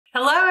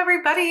Hello,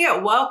 everybody.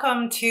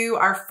 Welcome to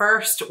our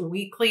first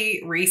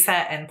weekly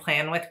reset and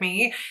plan with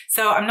me.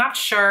 So I'm not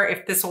sure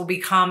if this will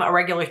become a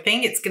regular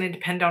thing. It's going to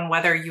depend on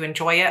whether you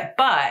enjoy it,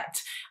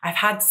 but I've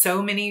had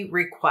so many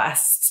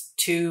requests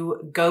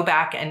to go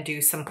back and do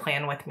some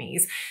plan with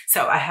me's.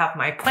 So I have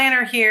my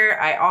planner here.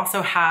 I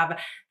also have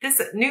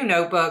this new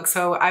notebook.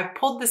 So I've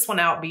pulled this one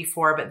out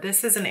before, but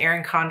this is an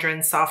Erin Condren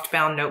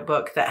softbound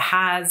notebook that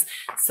has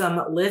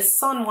some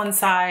lists on one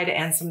side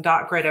and some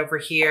dot grid over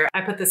here.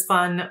 I put this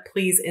fun,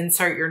 please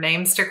insert your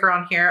name sticker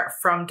on here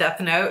from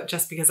Death Note,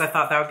 just because I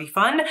thought that would be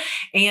fun.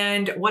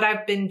 And what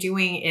I've been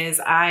doing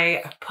is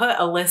I put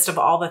a list of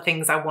all the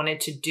things I wanted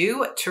to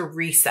do to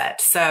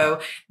reset. So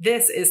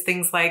this is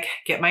things like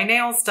get my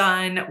nails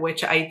done,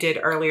 which I did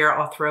earlier.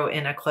 I'll throw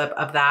in a clip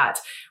of that.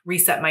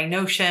 Reset my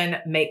Notion,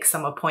 make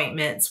some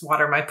appointments,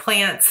 water my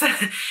plants,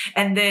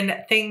 and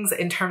then things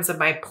in terms of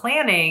my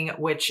planning,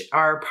 which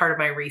are part of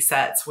my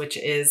resets, which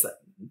is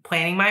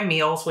planning my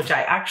meals, which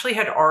I actually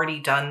had already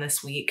done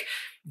this week,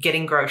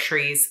 getting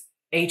groceries,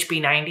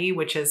 HB90,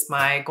 which is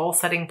my goal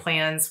setting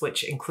plans,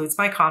 which includes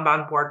my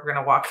Kanban board. We're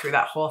going to walk through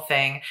that whole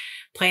thing.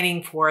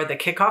 Planning for the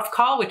kickoff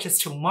call, which is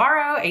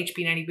tomorrow.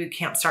 HB90 boot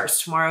camp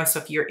starts tomorrow. So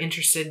if you're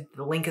interested,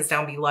 the link is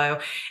down below.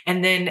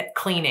 And then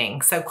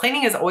cleaning. So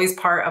cleaning is always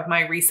part of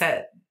my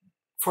reset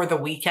for the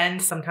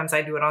weekend. Sometimes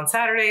I do it on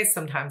Saturdays,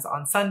 sometimes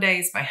on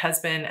Sundays. My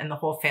husband and the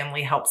whole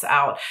family helps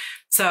out.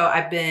 So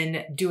I've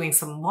been doing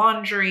some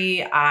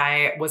laundry.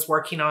 I was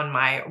working on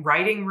my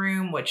writing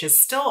room, which is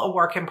still a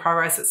work in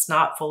progress. It's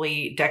not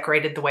fully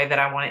decorated the way that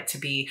I want it to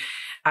be.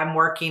 I'm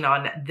working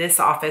on this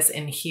office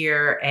in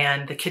here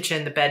and the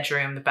kitchen, the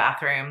bedroom, the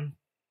bathroom,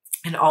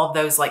 and all of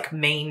those like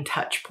main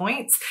touch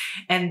points.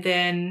 And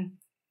then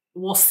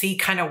we'll see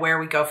kind of where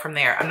we go from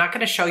there. I'm not going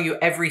to show you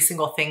every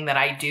single thing that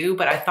I do,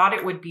 but I thought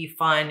it would be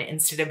fun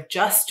instead of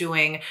just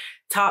doing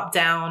top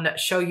down,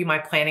 show you my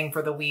planning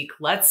for the week.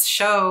 Let's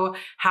show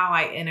how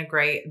I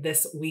integrate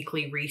this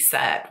weekly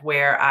reset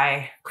where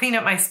I clean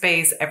up my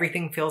space.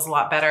 Everything feels a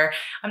lot better.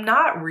 I'm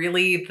not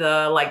really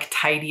the like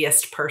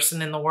tidiest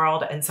person in the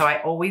world. And so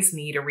I always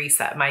need a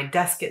reset. My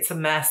desk gets a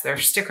mess.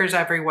 There's stickers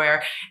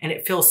everywhere. And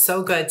it feels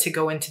so good to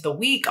go into the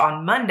week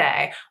on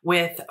Monday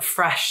with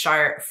fresh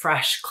start,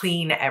 fresh,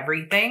 clean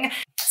everything.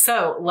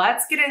 So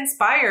let's get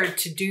inspired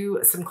to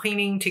do some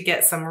cleaning, to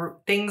get some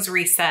things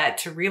reset,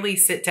 to really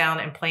sit down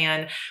and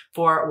plan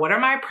for what are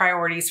my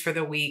priorities for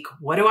the week?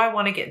 What do I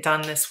want to get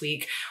done this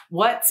week?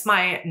 What's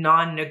my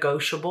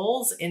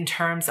non-negotiables in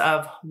terms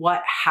of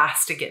what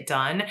has to get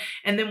done?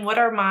 And then what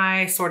are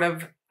my sort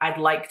of I'd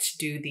like to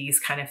do these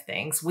kind of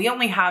things. We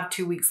only have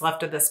 2 weeks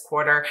left of this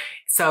quarter.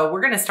 So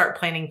we're going to start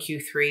planning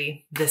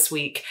Q3 this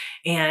week.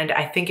 And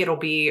I think it'll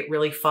be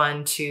really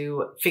fun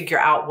to figure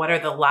out what are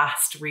the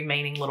last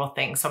remaining little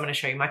things. So I'm going to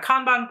show you my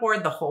Kanban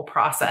board, the whole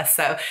process.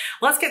 So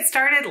let's get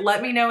started.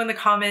 Let me know in the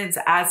comments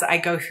as I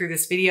go through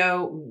this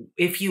video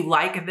if you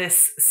like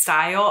this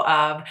style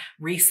of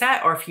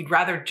reset or if you'd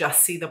rather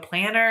just see the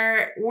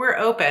planner. We're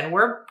open.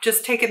 We're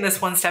just taking this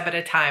one step at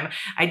a time.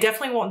 I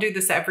definitely won't do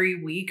this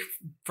every week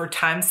for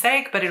time's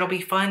sake, but it'll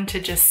be fun to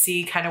just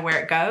see kind of where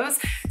it goes.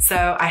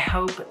 So I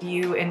hope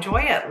you enjoy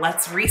it.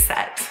 Let's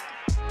reset.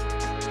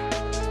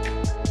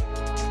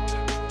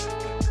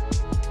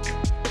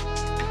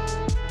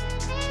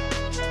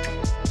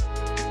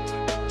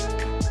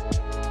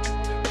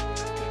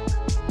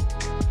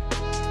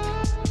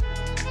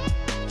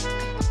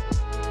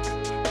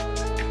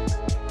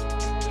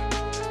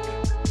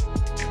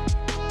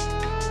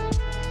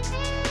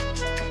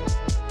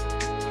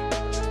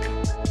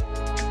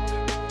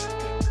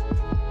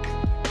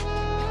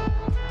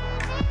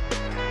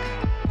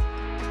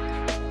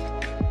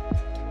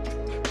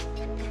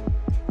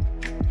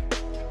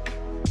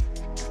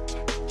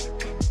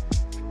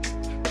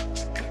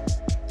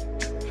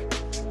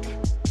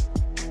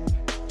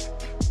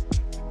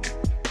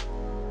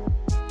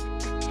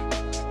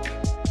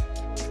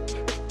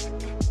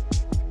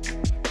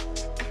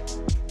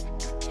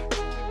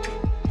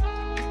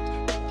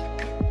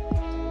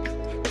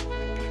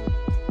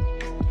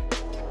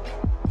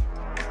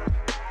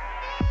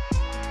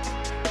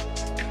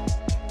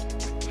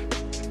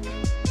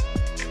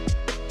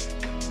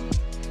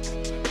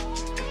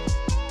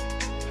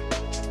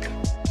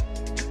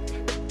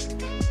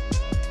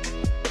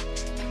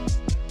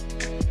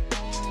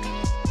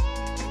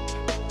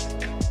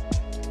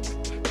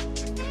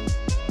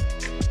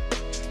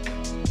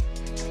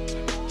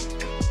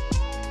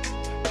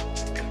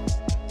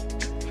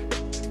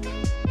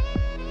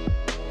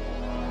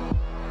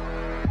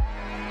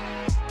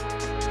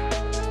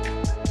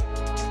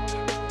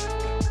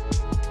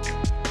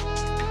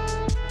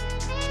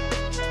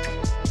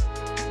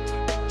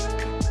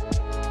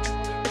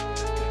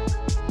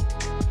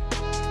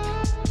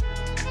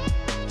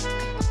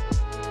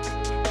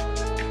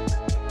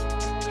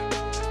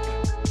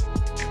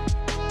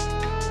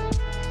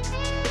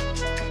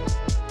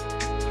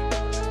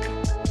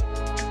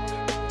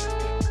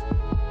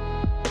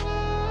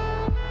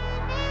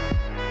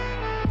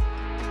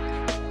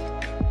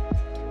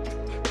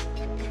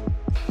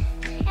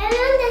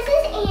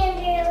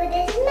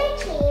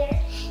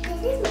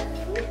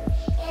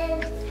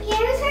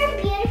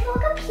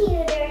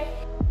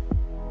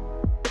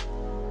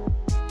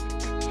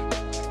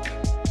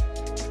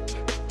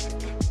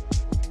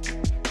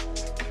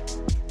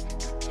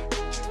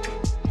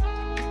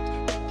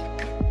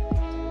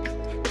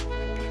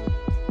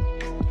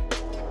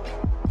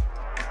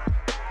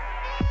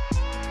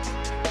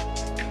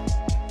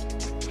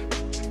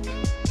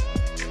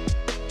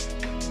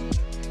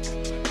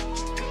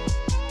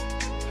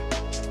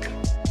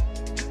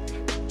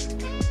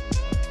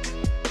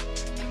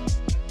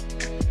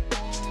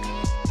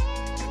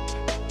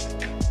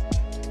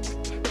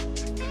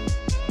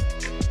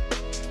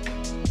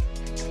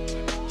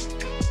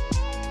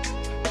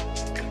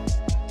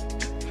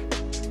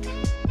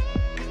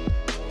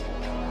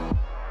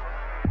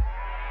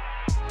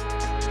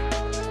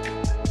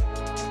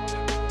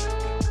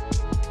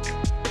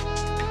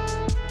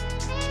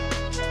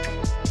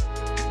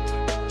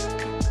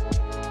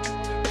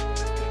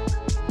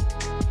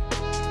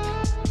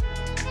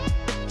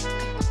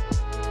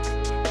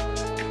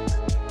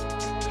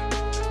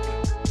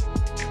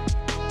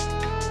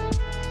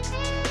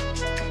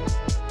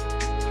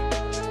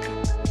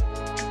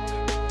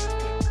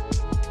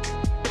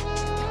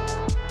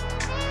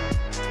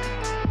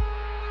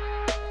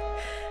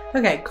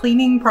 Okay,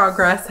 cleaning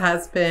progress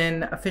has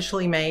been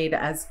officially made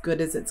as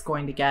good as it's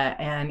going to get.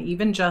 And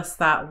even just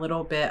that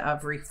little bit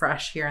of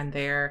refresh here and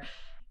there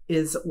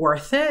is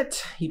worth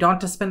it. You don't have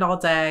to spend all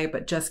day,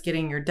 but just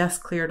getting your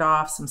desk cleared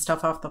off, some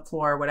stuff off the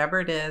floor, whatever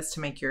it is to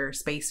make your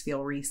space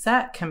feel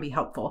reset can be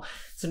helpful.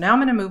 So now I'm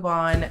going to move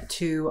on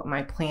to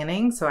my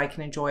planning so I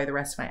can enjoy the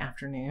rest of my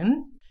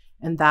afternoon.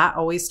 And that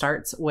always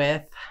starts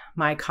with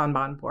my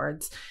Kanban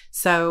boards.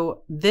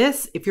 So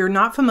this, if you're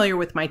not familiar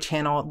with my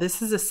channel,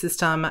 this is a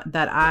system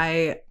that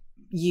I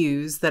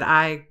use, that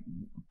I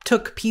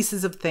took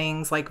pieces of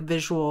things like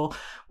visual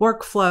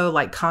workflow,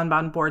 like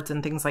Kanban boards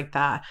and things like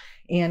that,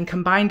 and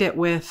combined it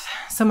with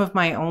some of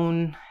my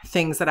own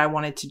things that I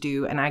wanted to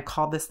do. And I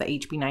call this the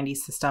HB90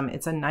 system.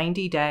 It's a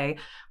 90-day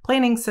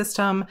planning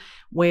system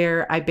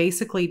where I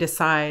basically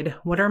decide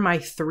what are my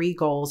 3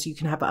 goals. You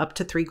can have up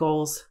to 3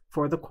 goals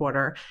for the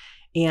quarter.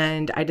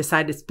 And I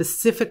decided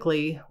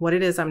specifically what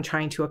it is I'm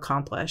trying to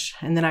accomplish.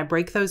 And then I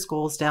break those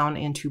goals down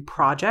into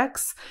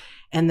projects.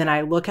 And then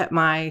I look at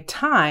my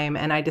time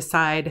and I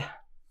decide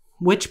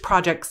which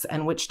projects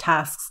and which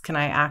tasks can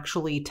I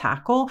actually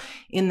tackle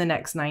in the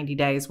next 90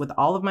 days with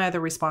all of my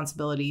other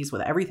responsibilities,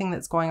 with everything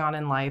that's going on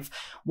in life,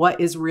 what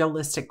is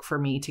realistic for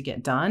me to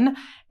get done.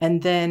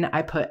 And then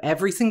I put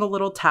every single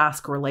little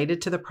task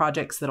related to the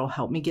projects that'll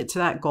help me get to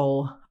that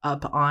goal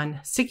up on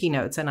sticky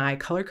notes, and I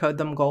color code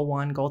them goal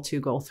 1, goal 2,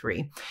 goal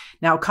 3.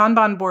 Now,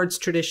 Kanban boards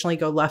traditionally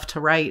go left to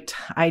right.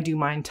 I do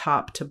mine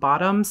top to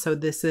bottom. So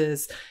this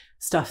is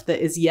stuff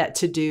that is yet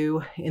to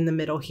do. In the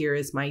middle here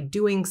is my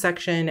doing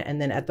section.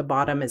 And then at the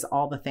bottom is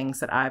all the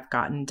things that I've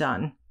gotten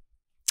done.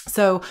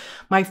 So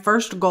my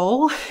first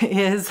goal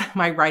is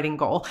my writing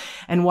goal.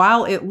 And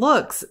while it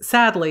looks,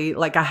 sadly,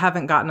 like I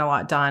haven't gotten a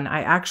lot done,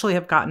 I actually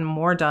have gotten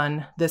more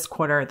done this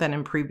quarter than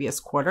in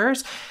previous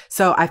quarters.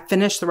 So I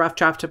finished the rough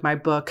draft of my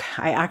book.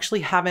 I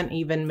actually haven't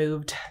even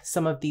moved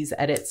some of these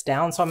edits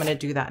down. So I'm going to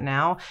do that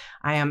now.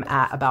 I am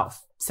at about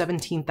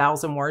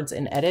 17,000 words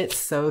in edits.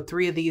 So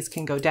 3 of these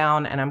can go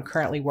down, and I'm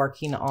currently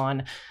working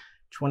on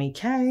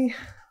 20K.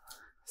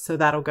 So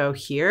that'll go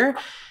here.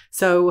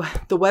 So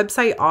the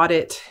website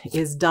audit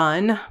is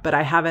done, but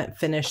I haven't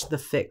finished the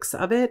fix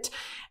of it.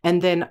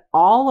 And then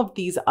all of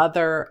these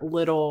other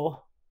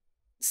little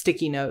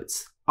sticky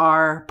notes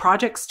are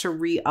projects to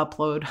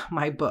re-upload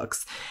my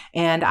books.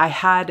 And I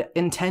had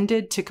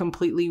intended to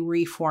completely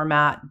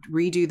reformat,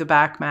 redo the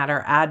back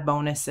matter, add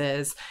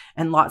bonuses,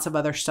 and lots of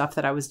other stuff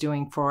that I was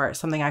doing for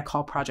something I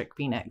call Project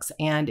Phoenix.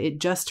 And it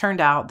just turned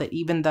out that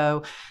even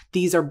though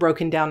these are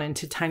broken down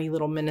into tiny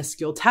little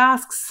minuscule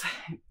tasks,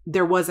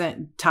 there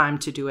wasn't time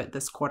to do it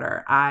this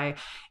quarter. I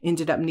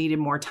ended up needing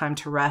more time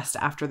to rest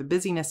after the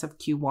busyness of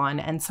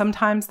Q1. And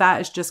sometimes that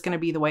is just going to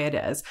be the way it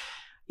is.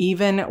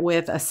 Even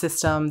with a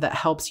system that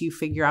helps you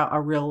figure out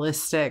a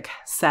realistic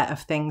set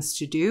of things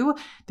to do,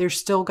 there's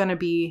still going to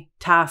be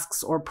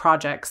tasks or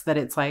projects that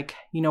it's like,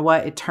 you know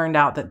what, it turned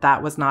out that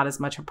that was not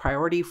as much a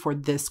priority for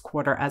this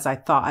quarter as I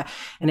thought.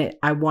 And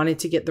I wanted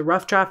to get the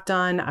rough draft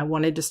done. I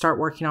wanted to start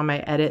working on my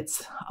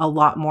edits a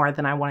lot more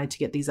than I wanted to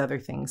get these other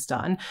things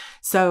done.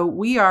 So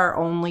we are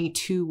only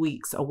 2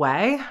 weeks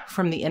away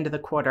from the end of the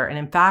quarter. And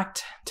in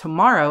fact,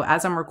 tomorrow,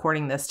 as I'm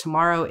recording this,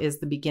 tomorrow is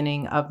the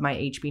beginning of my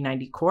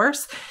HB90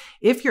 course.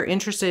 If you're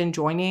interested in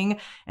joining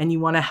and you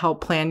want to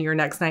help plan your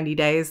next 90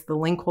 days, the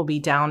link will be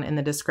down in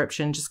the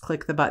description. Just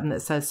click the button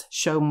that says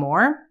show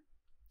more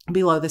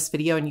below this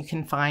video and you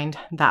can find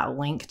that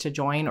link to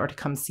join or to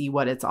come see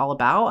what it's all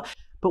about.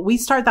 But we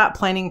start that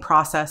planning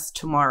process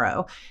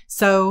tomorrow.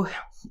 So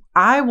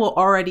I will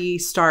already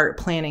start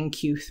planning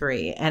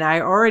Q3, and I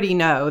already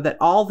know that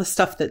all the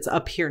stuff that's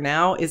up here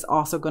now is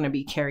also going to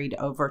be carried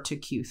over to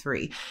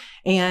Q3.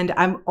 And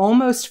I'm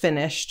almost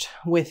finished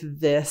with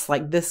this,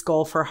 like this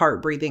goal for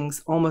heart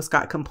breathing's almost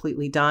got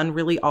completely done.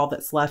 Really all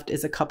that's left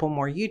is a couple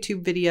more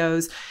YouTube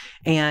videos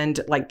and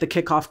like the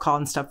kickoff call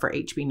and stuff for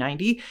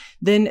HB90.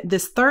 Then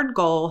this third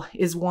goal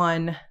is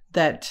one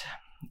that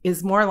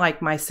is more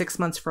like my 6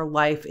 months for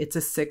life. It's a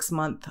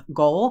 6-month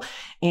goal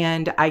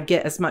and I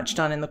get as much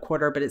done in the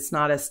quarter, but it's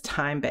not as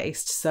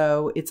time-based.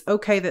 So it's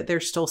okay that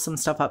there's still some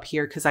stuff up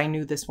here because I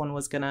knew this one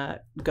was going to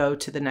go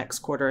to the next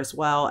quarter as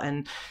well.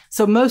 And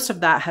so most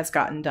of that has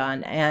gotten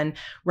done. And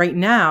right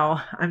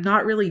now I'm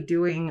not really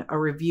doing a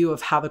review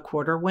of how the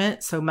quarter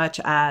went so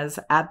much as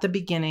at the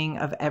beginning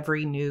of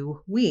every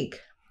new week.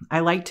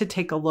 I like to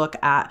take a look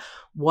at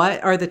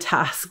what are the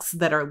tasks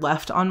that are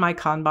left on my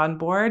Kanban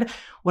board,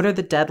 what are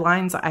the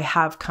deadlines I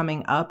have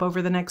coming up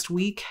over the next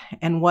week,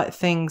 and what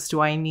things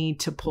do I need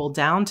to pull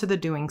down to the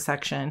doing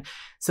section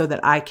so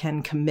that I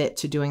can commit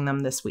to doing them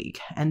this week.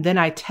 And then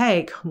I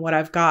take what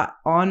I've got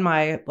on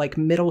my like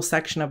middle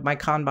section of my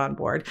Kanban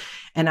board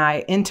and I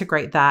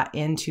integrate that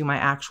into my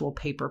actual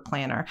paper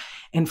planner.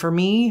 And for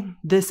me,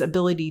 this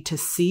ability to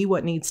see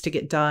what needs to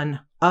get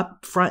done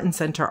up front and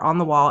center on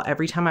the wall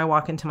every time I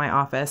walk into my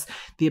office,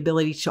 the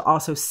ability to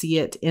also see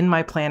it in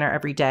my planner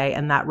every day,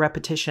 and that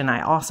repetition.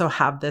 I also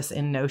have this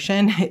in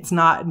Notion. It's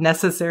not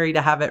necessary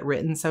to have it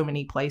written so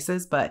many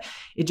places, but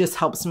it just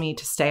helps me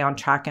to stay on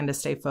track and to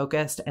stay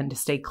focused and to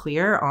stay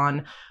clear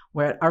on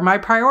what are my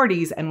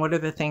priorities and what are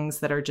the things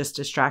that are just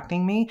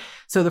distracting me.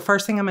 So the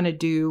first thing I'm going to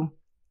do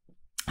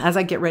as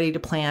I get ready to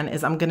plan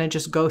is I'm going to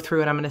just go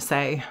through and I'm going to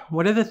say,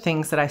 what are the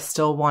things that I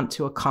still want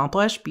to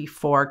accomplish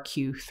before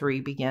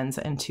Q3 begins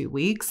in 2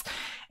 weeks?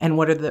 And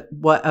what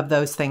of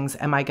those things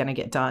am I going to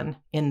get done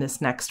in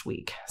this next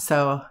week?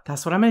 So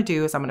that's what I'm going to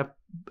do is I'm going to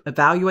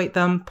evaluate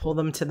them, pull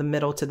them to the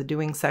middle to the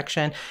doing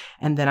section,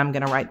 and then I'm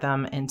going to write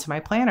them into my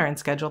planner and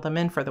schedule them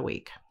in for the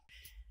week.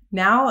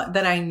 Now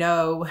that I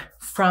know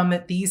from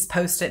these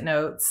Post-it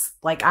notes,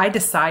 like I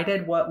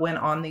decided what went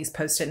on these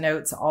Post-it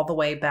notes all the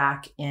way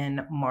back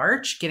in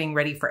March, getting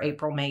ready for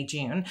April, May,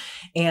 June.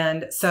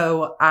 And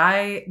so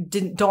I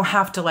don't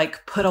have to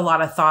like put a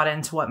lot of thought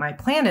into what my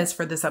plan is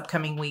for this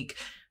upcoming week,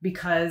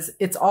 because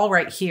it's all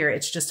right here.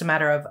 It's just a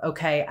matter of,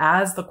 okay,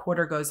 as the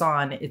quarter goes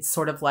on, it's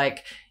sort of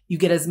like you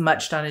get as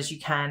much done as you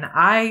can.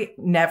 I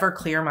never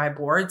clear my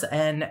boards,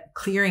 and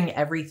clearing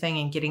everything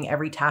and getting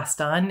every task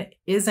done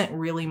isn't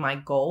really my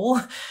goal.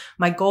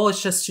 My goal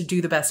is just to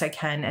do the best I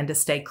can and to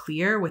stay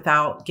clear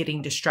without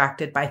getting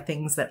distracted by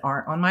things that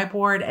aren't on my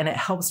board. And it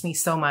helps me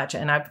so much.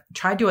 And I've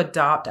tried to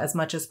adopt as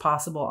much as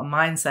possible a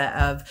mindset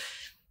of,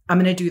 I'm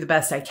going to do the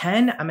best I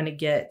can. I'm going to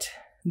get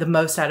the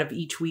most out of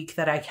each week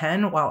that I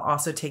can, while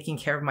also taking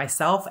care of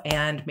myself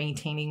and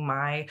maintaining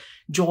my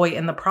joy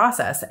in the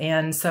process.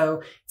 And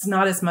so it's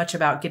not as much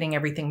about getting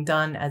everything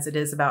done as it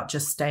is about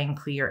just staying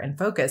clear and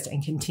focused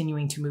and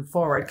continuing to move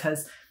forward.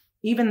 Because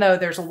even though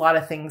there's a lot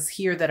of things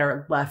here that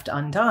are left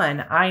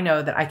undone, I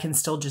know that I can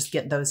still just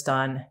get those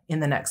done in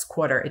the next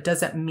quarter. It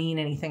doesn't mean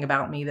anything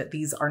about me that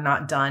these are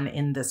not done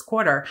in this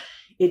quarter.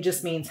 It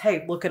just means,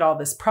 hey, look at all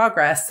this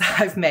progress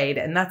I've made.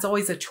 And that's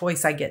always a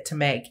choice I get to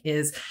make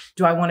is,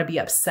 do I want to be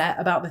upset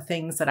about the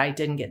things that I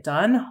didn't get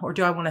done? Or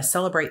do I want to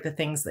celebrate the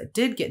things that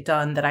did get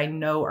done that I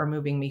know are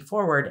moving me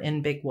forward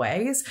in big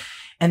ways?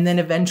 And then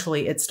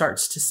eventually it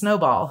starts to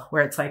snowball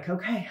where it's like,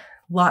 okay,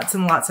 lots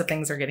and lots of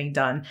things are getting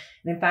done.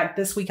 And in fact,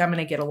 this week I'm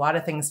going to get a lot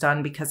of things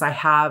done because I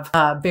have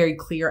a very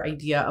clear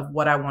idea of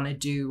what I want to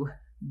do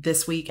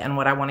this week and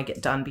what I want to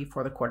get done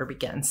before the quarter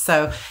begins.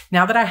 So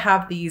now that I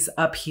have these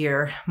up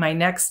here, my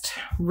next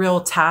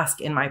real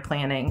task in my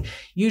planning,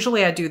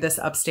 usually I do this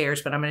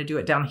upstairs, but I'm going to do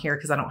it down here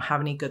because I don't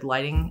have any good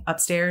lighting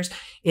upstairs,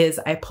 is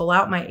I pull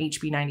out my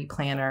HB90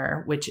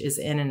 planner, which is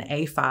in an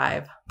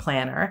A5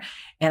 planner,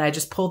 and I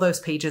just pull those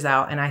pages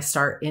out and I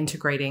start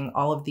integrating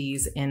all of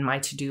these in my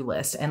to-do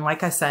list. And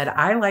like I said,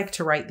 I like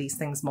to write these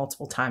things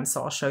multiple times,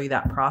 so I'll show you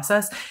that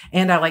process.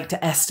 And I like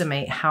to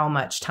estimate how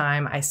much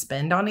time I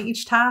spend on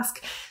each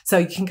task, so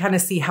you can kind of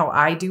see how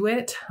I do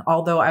it.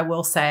 Although I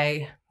will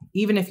say,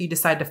 even if you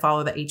decide to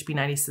follow the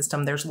HB90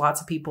 system, there's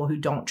lots of people who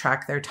don't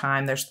track their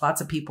time. There's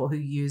lots of people who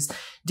use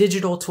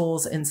digital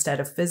tools instead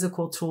of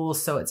physical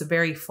tools. So it's a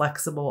very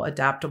flexible,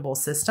 adaptable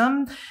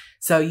system.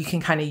 So you can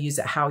kind of use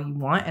it how you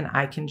want, and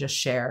I can just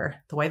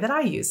share the way that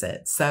I use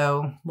it.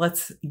 So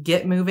let's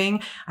get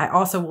moving. I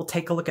also will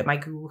take a look at my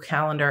Google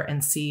Calendar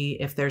and see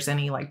if there's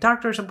any like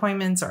doctor's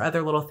appointments or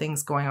other little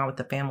things going on with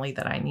the family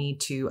that I need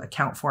to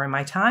account for in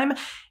my time.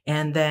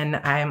 And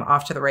then I'm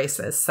off to the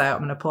races. So I'm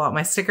going to pull out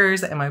my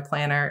stickers and my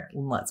planner,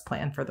 and let's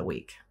plan for the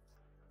week.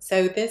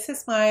 So this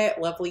is my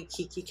lovely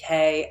Kiki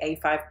K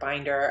A5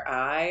 binder.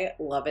 I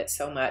love it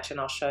so much, and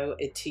I'll show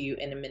it to you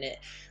in a minute.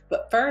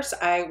 But first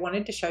I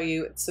wanted to show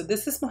you, so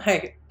this is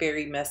my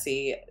very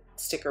messy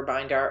sticker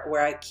binder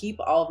where I keep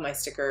all of my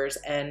stickers,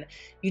 and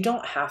you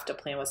don't have to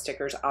plan with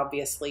stickers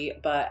obviously,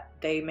 but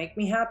they make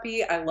me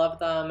happy. I love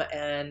them,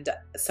 and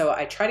so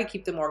I try to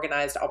keep them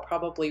organized. I'll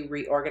probably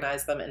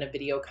reorganize them in a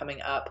video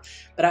coming up,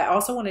 but I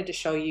also wanted to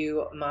show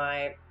you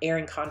my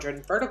Erin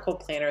Condren vertical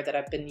planner that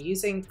I've been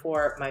using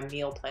for my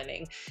meal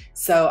planning.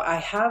 So I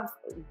have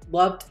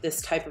loved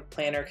this type of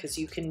planner because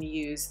you can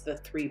use the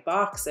 3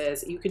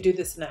 boxes. You could do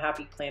this in a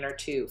happy planner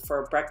too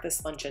for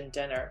breakfast, lunch, and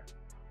dinner.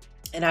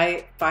 And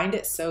I find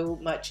it so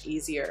much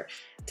easier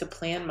to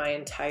plan my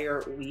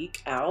entire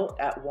week out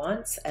at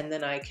once, and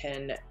then I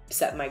can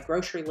set my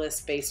grocery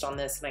list based on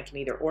this, and I can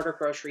either order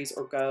groceries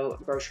or go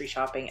grocery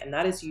shopping, and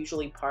that is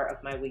usually part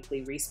of my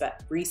weekly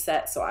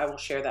reset, so I will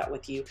share that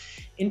with you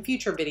in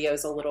future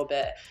videos a little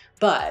bit.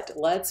 But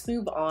let's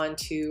move on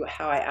to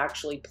how I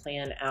actually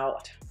plan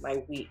out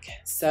my week.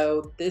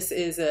 So this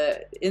is an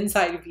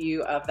inside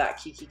view of that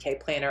Kiki K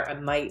planner. I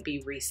might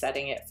be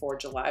resetting it for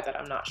July, but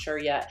I'm not sure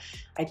yet.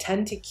 I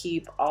tend to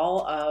keep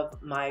all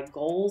of my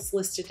goals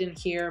listed in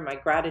here, my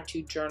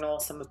gratitude journal,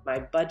 some of my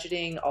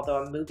budgeting,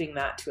 although I'm moving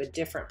that to a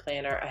different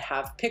planner. I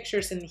have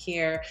pictures in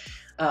here.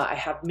 I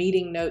have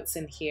meeting notes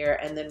in here.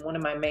 And then one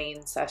of my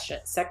main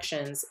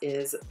sections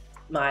is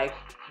my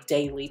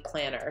daily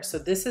planner. So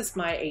this is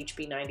my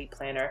HB90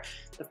 planner.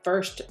 The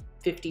first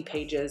 50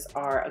 pages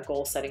are a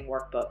goal setting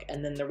workbook,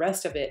 and then the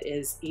rest of it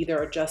is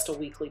either just a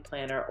weekly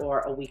planner or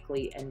a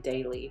weekly and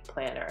daily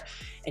planner.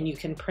 And you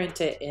can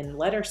print it in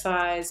letter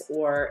size,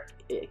 or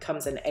it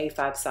comes in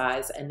A5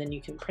 size, and then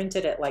you can print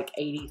it at like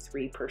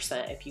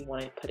 83% if you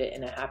want to put it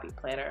in a happy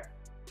planner.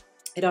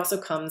 It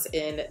also comes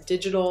in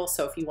digital,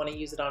 so if you want to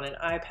use it on an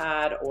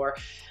iPad or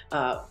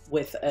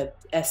with a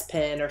S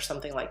Pen or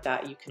something like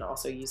that, you can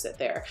also use it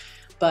there.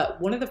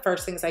 But one of the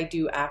first things I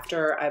do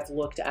after I've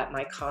looked at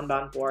my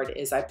Kanban board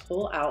is I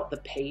pull out the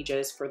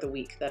pages for the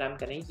week that I'm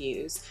going to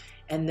use,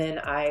 and then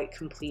I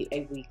complete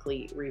a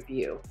weekly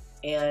review.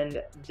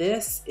 And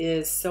this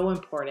is so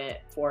important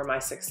for my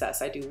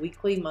success. I do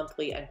weekly,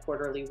 monthly, and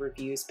quarterly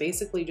reviews,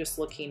 basically just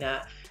looking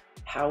at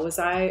how was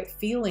I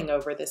feeling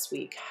over this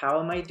week?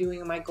 How am I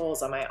doing my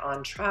goals? Am I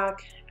on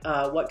track?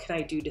 What can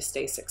I do to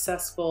stay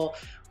successful?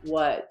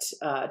 What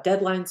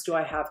deadlines do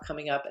I have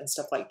coming up and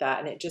stuff like that?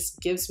 And it just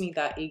gives me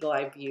that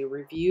eagle-eye view.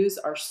 Reviews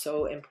are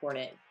so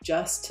important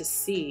just to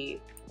see,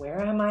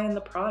 where am I in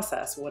the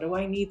process? What do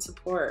I need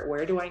support?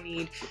 Where do I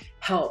need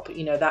help?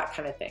 You know, that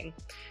kind of thing.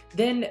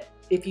 Then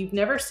if you've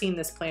never seen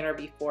this planner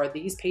before,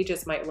 these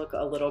pages might look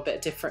a little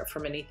bit different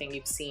from anything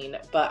you've seen,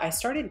 but I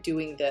started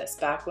doing this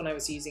back when I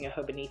was using a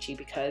Hobonichi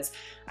because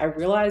I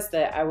realized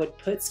that I would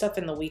put stuff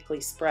in the weekly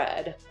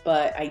spread,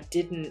 but I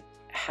didn't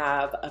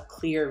have a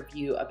clear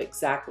view of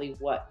exactly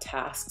what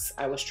tasks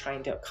I was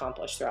trying to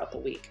accomplish throughout the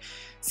week.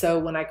 So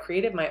when I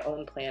created my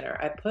own planner,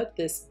 I put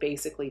this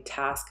basically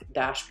task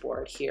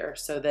dashboard here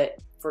so that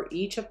for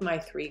each of my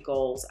 3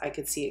 goals, I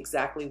could see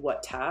exactly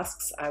what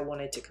tasks I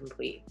wanted to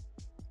complete.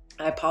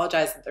 I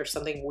apologize that there's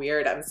something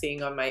weird I'm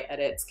seeing on my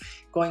edits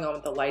going on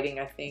with the lighting.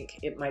 I think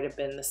it might have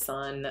been the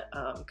sun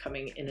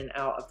coming in and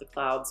out of the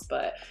clouds,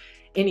 but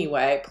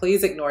anyway,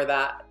 please ignore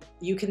that.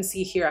 You can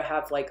see here I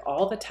have like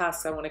all the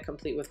tasks I want to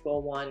complete with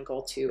goal 1,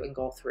 goal 2, and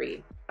goal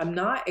 3. I'm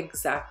not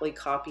exactly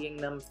copying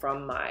them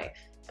from my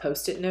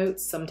Post-it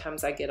notes.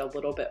 Sometimes I get a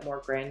little bit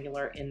more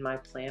granular in my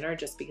planner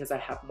just because I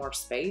have more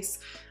space.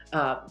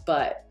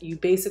 But you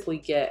basically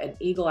get an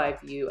eagle-eye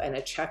view and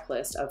a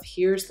checklist of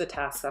here's the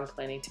tasks I'm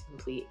planning to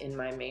complete in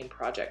my main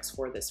projects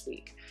for this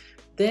week.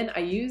 Then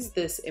I use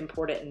this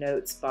important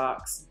notes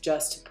box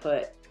just to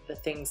put the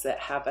things that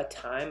have a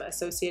time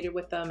associated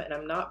with them. And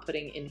I'm not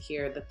putting in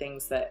here the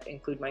things that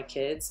include my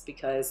kids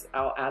because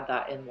I'll add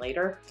that in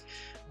later.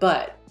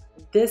 But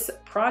this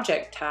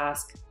project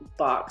task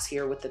box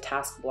here with the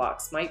task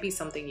blocks might be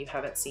something you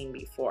haven't seen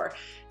before.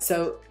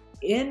 So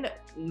in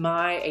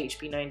my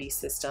HB90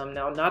 system,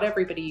 now not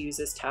everybody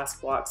uses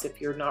task blocks if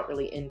you're not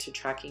really into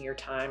tracking your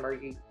time or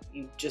you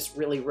just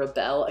really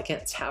rebel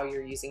against how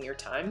you're using your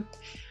time.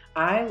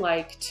 I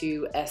like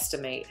to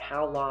estimate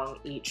how long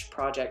each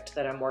project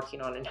that I'm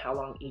working on and how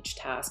long each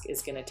task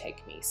is going to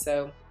take me.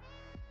 So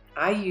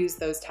I use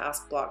those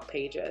task block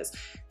pages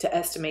to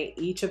estimate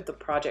each of the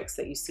projects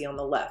that you see on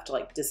the left,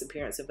 like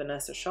Disappearance of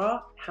Vanessa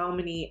Shaw. How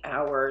many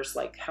hours,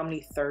 like how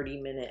many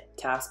 30-minute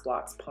task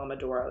blocks,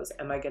 Pomodoros,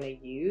 am I going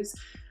to use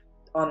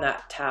on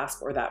that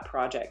task or that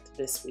project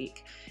this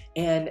week?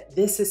 And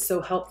this is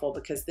so helpful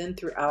because then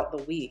throughout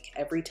the week,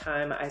 every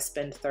time I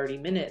spend 30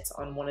 minutes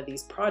on one of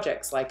these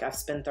projects, like I've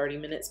spent 30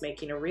 minutes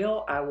making a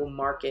reel, I will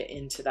mark it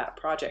into that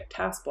project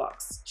task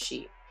blocks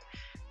sheet.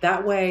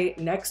 That way,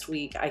 next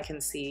week I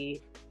can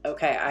see,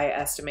 okay, I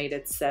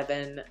estimated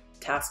 7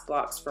 task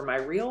blocks for my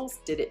reels.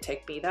 Did it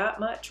take me that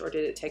much, or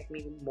did it take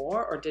me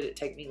more, or did it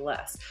take me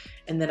less?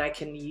 And then I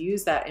can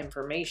use that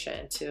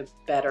information to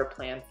better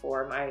plan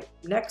for my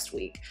next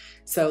week.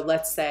 So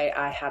let's say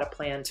I had a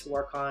plan to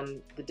work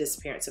on the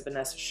Disappearance of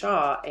Vanessa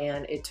Shaw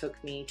and it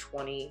took me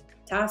 20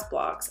 task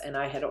blocks and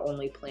I had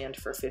only planned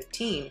for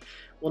 15.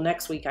 Well,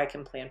 next week I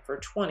can plan for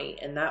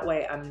 20. And that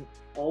way I'm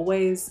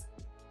always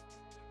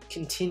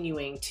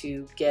continuing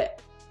to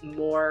get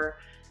more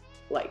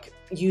like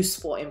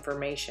useful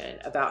information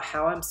about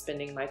how I'm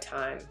spending my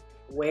time,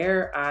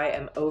 where I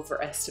am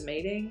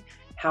overestimating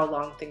how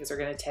long things are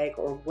going to take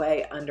or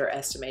way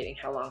underestimating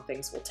how long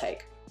things will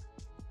take.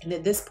 And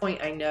at this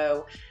point, I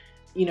know,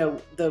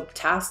 the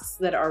tasks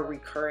that are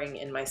recurring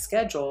in my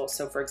schedule.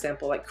 So for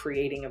example, like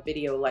creating a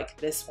video like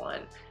this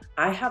one,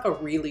 I have a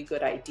really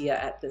good idea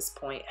at this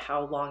point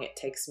how long it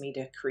takes me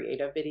to create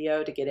a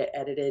video, to get it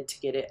edited, to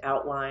get it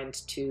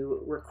outlined,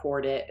 to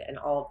record it, and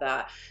all of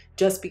that,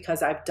 just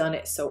because I've done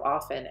it so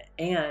often.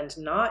 And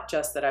not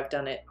just that I've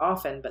done it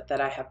often, but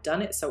that I have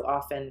done it so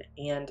often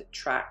and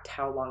tracked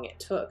how long it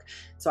took.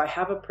 So I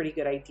have a pretty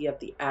good idea of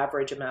the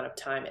average amount of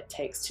time it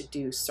takes to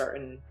do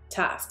certain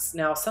tasks.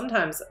 Now,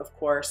 sometimes, of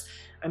course,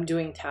 I'm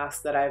doing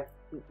tasks that I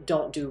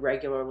don't do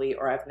regularly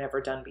or I've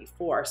never done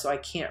before, so I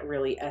can't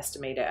really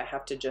estimate it. I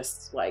have to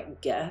just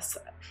like guess.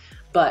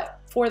 But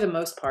for the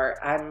most part,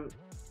 I'm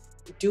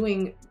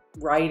doing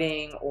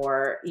writing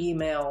or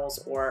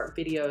emails or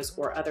videos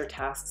or other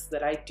tasks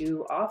that I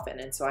do often,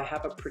 and so I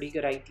have a pretty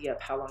good idea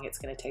of how long it's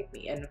going to take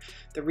me. And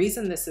the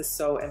reason this is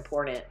so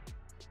important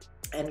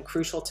and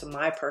crucial to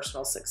my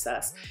personal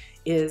success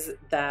is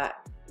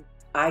that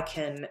I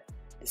can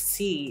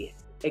see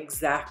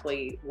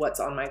exactly what's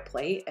on my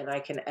plate and I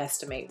can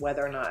estimate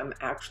whether or not I'm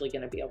actually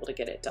going to be able to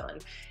get it done.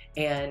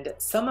 And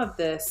some of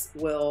this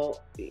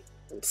will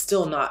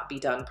still not be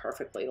done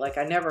perfectly. Like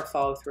I never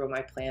follow through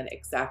my plan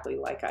exactly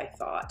like I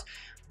thought,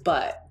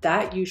 but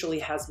that usually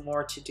has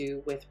more to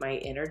do with my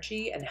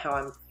energy and how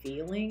I'm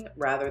feeling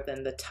rather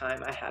than the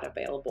time I had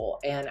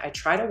available. And I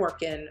try to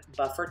work in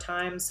buffer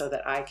time so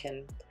that I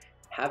can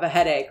have a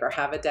headache or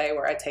have a day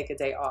where I take a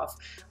day off.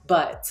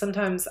 But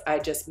sometimes I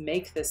just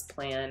make this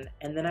plan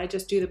and then I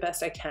just do the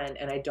best I can,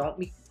 and I don't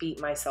beat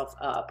myself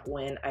up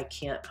when I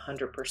can't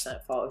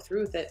 100% follow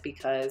through with it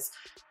because,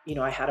 you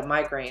know, I had a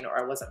migraine or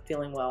I wasn't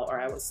feeling well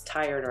or I was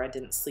tired or I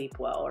didn't sleep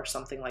well or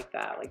something like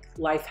that. Like,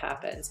 life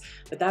happens.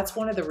 But that's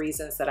one of the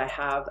reasons that I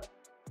have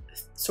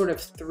sort of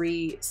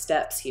 3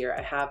 steps here.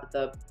 I have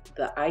the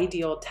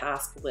ideal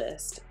task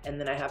list, and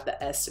then I have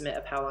the estimate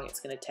of how long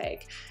it's going to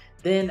take.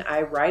 Then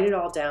I write it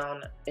all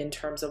down in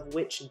terms of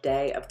which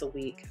day of the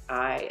week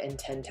I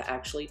intend to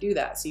actually do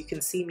that. So you can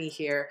see me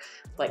here,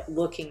 like,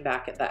 looking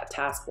back at that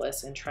task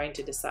list and trying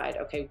to decide,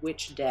 okay,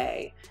 which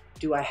day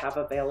do I have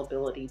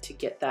availability to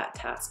get that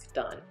task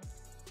done?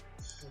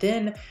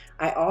 Then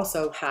I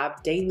also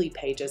have daily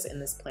pages in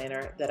this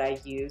planner that I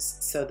use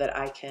so that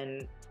I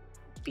can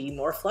be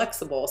more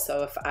flexible.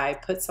 So if I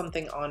put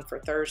something on for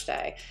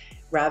Thursday,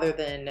 rather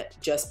than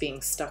just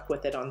being stuck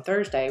with it on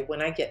Thursday,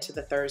 when I get to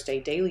the Thursday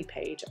daily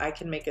page, I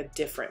can make a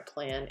different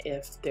plan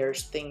if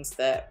there's things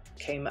that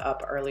came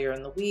up earlier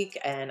in the week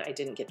and I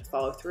didn't get to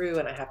follow through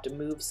and I have to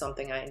move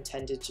something I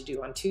intended to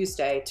do on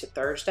Tuesday to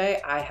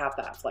Thursday. I have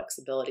that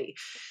flexibility.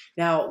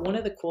 Now, one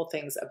of the cool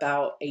things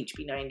about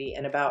HB90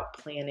 and about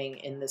planning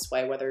in this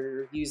way, whether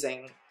you're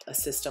using a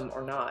system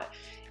or not,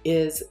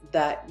 is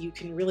that you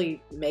can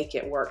really make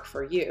it work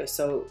for you.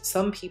 So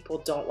some people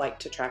don't like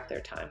to track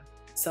their time.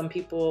 Some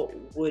people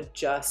would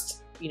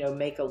just, you know,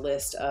 make a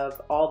list of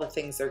all the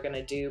things they're going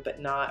to do,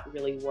 but not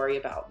really worry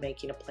about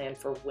making a plan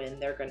for when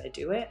they're going to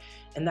do it.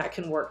 And that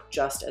can work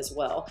just as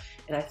well.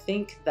 And I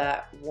think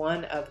that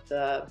one of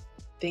the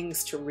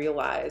things to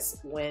realize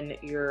when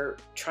you're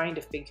trying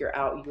to figure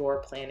out your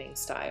planning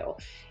style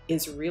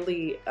is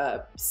really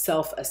a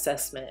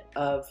self-assessment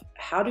of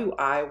how do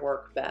I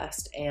work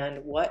best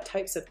and what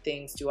types of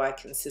things do I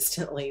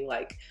consistently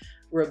like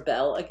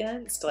rebel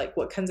against, like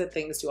what kinds of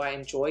things do I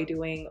enjoy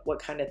doing, what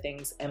kind of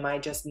things am I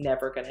just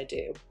never going to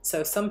do.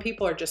 So some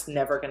people are just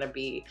never going to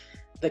be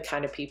the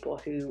kind of people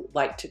who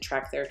like to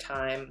track their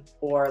time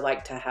or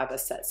like to have a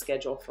set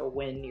schedule for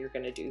when you're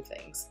going to do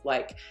things.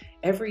 Like,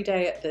 every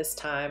day at this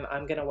time,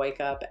 I'm going to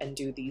wake up and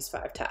do these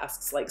 5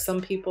 tasks. Like,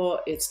 some people,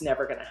 it's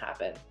never going to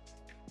happen.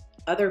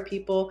 Other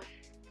people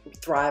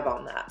thrive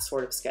on that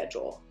sort of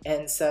schedule.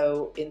 And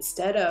so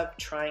instead of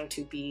trying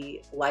to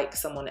be like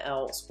someone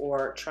else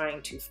or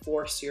trying to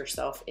force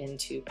yourself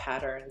into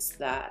patterns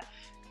that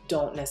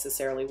don't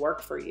necessarily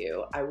work for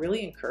you, I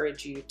really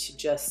encourage you to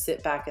just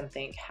sit back and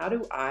think, how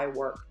do I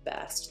work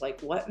best? Like,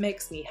 what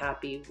makes me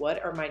happy?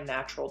 What are my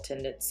natural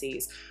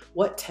tendencies?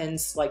 What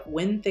tends, like,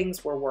 when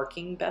things were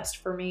working best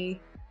for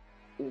me,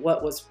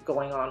 what was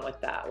going on with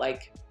that?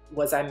 Like,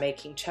 was I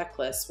making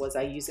checklists? Was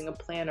I using a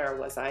planner?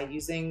 Was I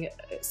using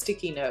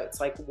sticky notes?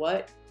 Like,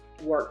 what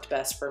worked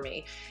best for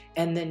me?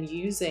 And then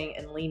using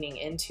and leaning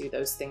into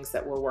those things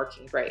that were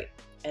working great,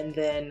 and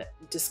then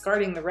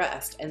discarding the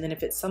rest. And then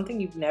if it's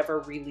something you've never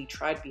really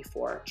tried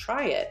before,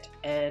 try it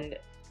and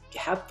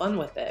have fun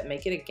with it.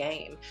 Make it a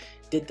game.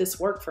 Did this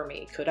work for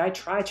me? Could I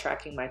try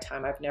tracking my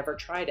time? I've never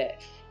tried it.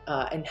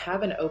 And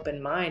have an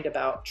open mind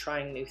about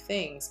trying new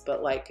things,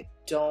 but like,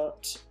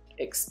 don't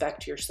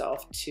expect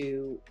yourself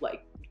to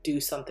like do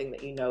something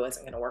that you know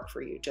isn't going to work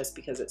for you just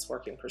because it's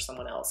working for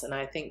someone else. And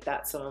I think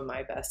that's some of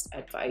my best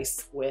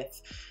advice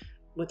with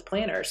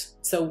planners.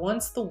 So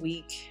once the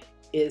week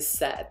is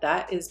set,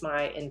 that is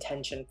my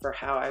intention for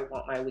how I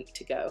want my week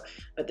to go.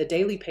 But the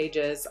daily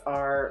pages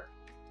are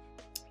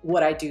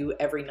what I do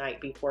every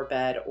night before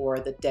bed or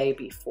the day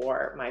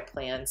before my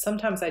plan.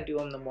 Sometimes I do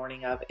them the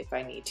morning of if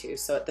I need to.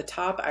 So at the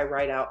top, I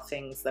write out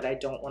things that I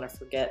don't want to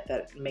forget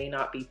that may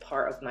not be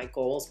part of my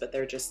goals, but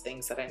they're just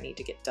things that I need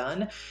to get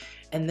done.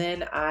 And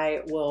then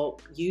I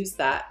will use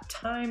that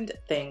timed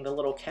thing, the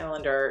little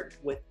calendar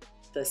with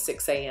the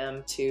 6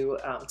 a.m. to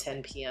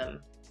 10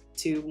 p.m.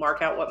 to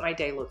mark out what my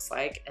day looks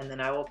like, and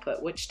then I will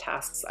put which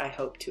tasks I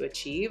hope to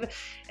achieve,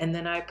 and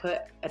then I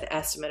put an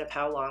estimate of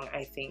how long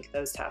I think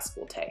those tasks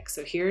will take.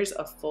 So here's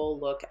a full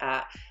look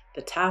at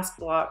the task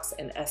blocks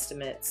and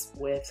estimates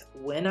with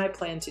when I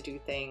plan to do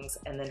things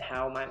and then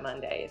how my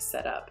Monday is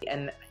set up.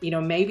 And you know,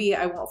 maybe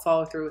I won't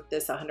follow through with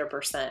this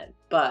 100%,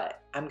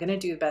 but I'm gonna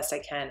do the best I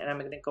can, and I'm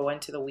gonna go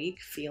into the week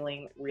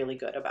feeling really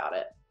good about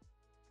it.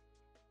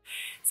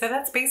 So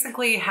that's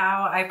basically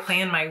how I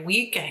plan my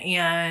week.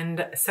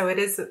 And so it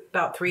is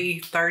about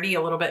 3:30,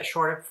 a little bit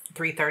short of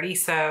 3:30.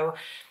 So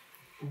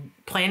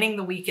planning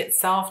the week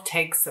itself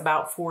takes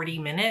about 40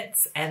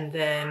 minutes, and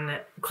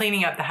then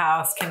cleaning up the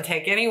house can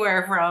take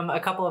anywhere from a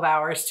couple of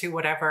hours to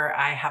whatever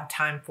I have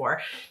time for.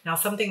 Now,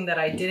 something that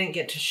I didn't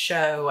get to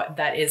show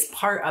that is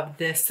part of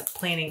this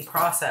planning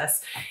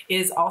process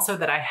is also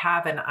that I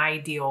have an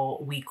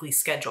ideal weekly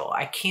schedule.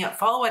 I can't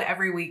follow it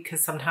every week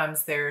because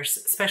sometimes there's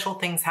special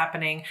things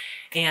happening,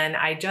 and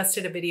I just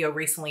did a video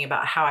recently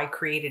about how I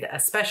created a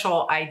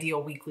special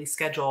ideal weekly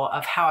schedule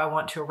of how I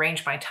want to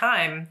arrange my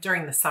time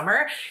during the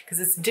summer, because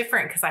it's it's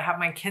different because I have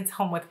my kids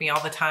home with me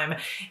all the time.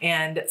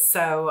 And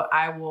so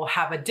I will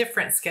have a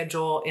different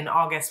schedule in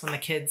August when the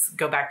kids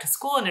go back to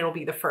school, and it'll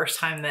be the first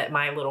time that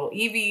my little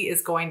Evie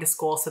is going to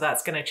school. So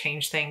that's going to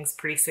change things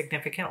pretty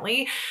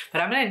significantly,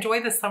 but I'm going to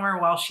enjoy the summer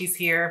while she's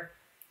here.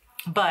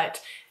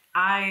 But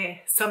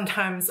I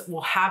sometimes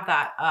will have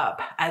that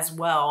up as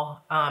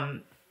well.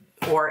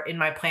 Or in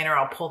my planner,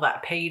 I'll pull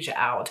that page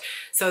out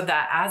so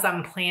that as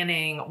I'm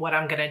planning what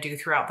I'm going to do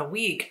throughout the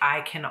week,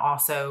 I can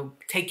also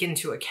take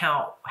into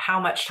account how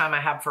much time I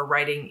have for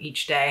writing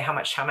each day, how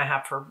much time I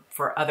have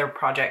for other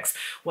projects,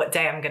 what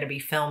day I'm going to be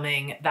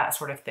filming, that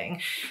sort of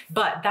thing.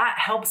 But that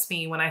helps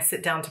me when I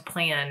sit down to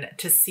plan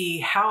to see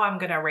how I'm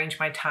going to arrange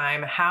my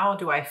time. How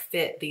do I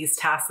fit these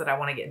tasks that I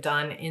want to get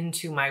done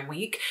into my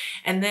week?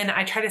 And then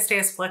I try to stay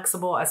as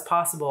flexible as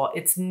possible.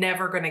 It's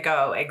never going to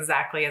go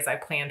exactly as I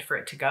planned for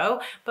it to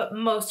go, but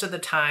most of the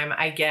time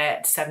I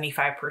get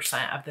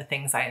 75% of the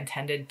things I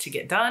intended to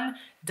get done.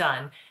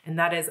 And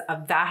that is a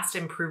vast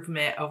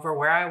improvement over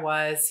where I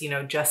was, you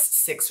know,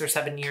 just 6 or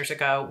 7 years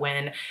ago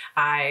when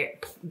I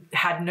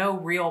had no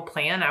real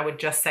plan. I would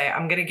just say,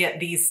 I'm going to get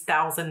these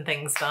 1,000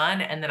 things done.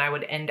 And then I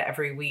would end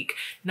every week,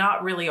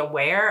 not really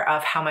aware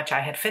of how much I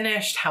had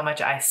finished, how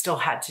much I still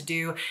had to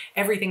do.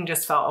 Everything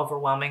just felt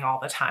overwhelming all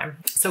the time.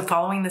 So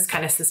following this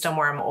kind of system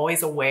where I'm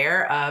always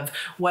aware of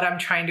what I'm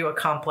trying to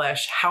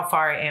accomplish, how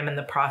far I am in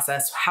the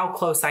process, how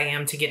close I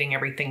am to getting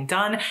everything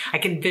done, I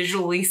can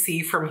visually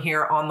see from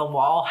here on the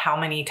wall how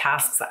many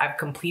tasks I've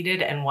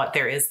completed and what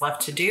there is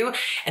left to do.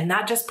 And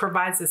that just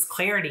provides this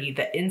clarity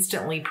that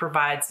instantly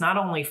provides not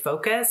only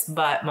focus,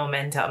 but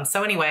momentum.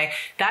 So anyway,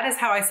 that is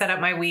how I set up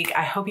my week.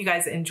 I hope you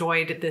guys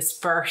enjoyed this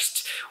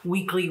first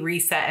weekly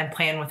reset and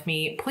plan with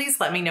me. Please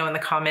let me know in the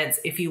comments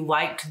if you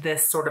liked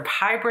this sort of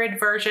hybrid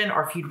version,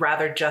 or if you'd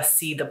rather just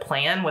see the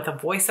plan with a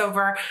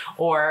voiceover,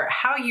 or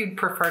how you'd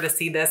prefer to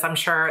see this. I'm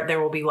sure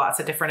there will be lots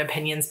of different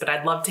opinions, but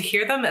I'd love to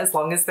hear them as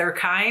long as they're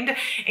kind.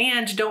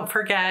 And don't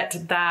forget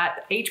that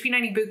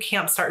HB90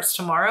 Bootcamp starts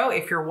tomorrow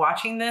if you're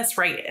watching this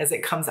right as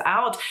it comes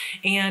out,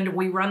 and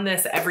we run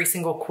this every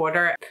single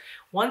quarter.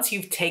 Once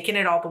you've taken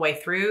it all the way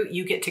through,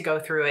 you get to go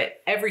through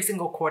it every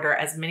single quarter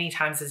as many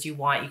times as you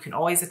want. You can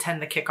always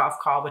attend the kickoff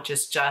call, which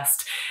is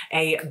just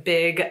a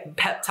big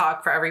pep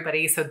talk for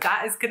everybody. So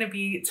that is going to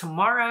be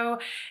tomorrow,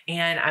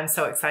 and I'm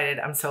so excited.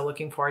 I'm so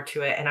looking forward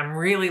to it, and I'm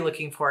really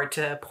looking forward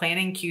to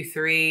planning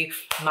Q3,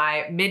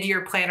 my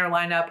mid-year planner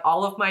lineup.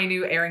 All of my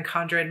new Erin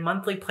Condren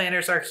monthly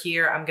planners are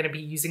here. I'm going to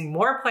be using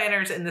more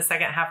planners in the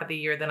second half of the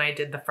year than I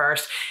did the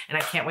first, and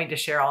I can't wait to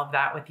share all of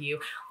that with you.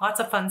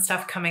 Lots of fun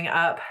stuff coming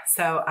up.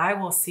 So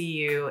I will see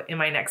you in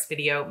my next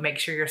video. Make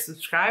sure you're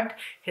subscribed,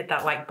 hit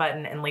that like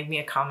button, and leave me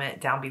a comment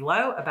down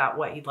below about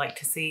what you'd like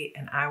to see,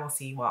 and I will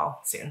see you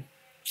all soon.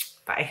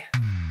 Bye.